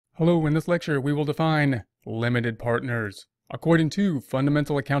Hello, in this lecture we will define limited partners. According to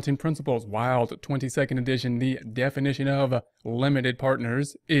Fundamental Accounting Principles, Wild 22nd edition, the definition of limited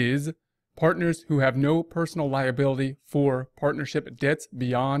partners is partners who have no personal liability for partnership debts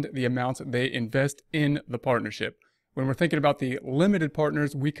beyond the amounts they invest in the partnership. When we're thinking about the limited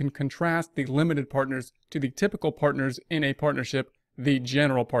partners, we can contrast the limited partners to the typical partners in a partnership, the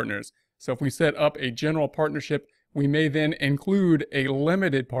general partners. So if we set up a general partnership, we may then include a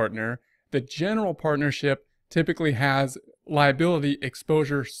limited partner. The general partnership typically has liability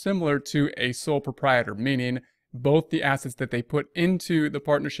exposure similar to a sole proprietor, meaning both the assets that they put into the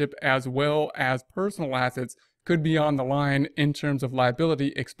partnership as well as personal assets could be on the line in terms of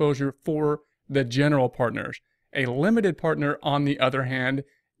liability exposure for the general partners. A limited partner, on the other hand,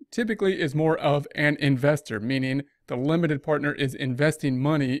 typically is more of an investor, meaning the limited partner is investing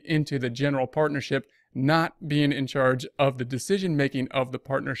money into the general partnership, not being in charge of the decision making of the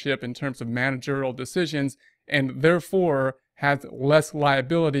partnership in terms of managerial decisions, and therefore has less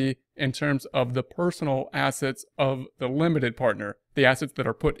liability in terms of the personal assets of the limited partner. The assets that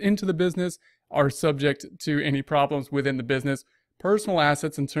are put into the business are subject to any problems within the business. Personal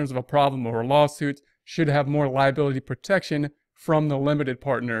assets, in terms of a problem or a lawsuit, should have more liability protection from the limited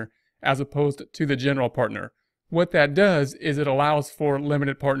partner as opposed to the general partner. What that does is it allows for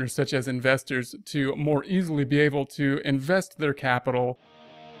limited partners such as investors to more easily be able to invest their capital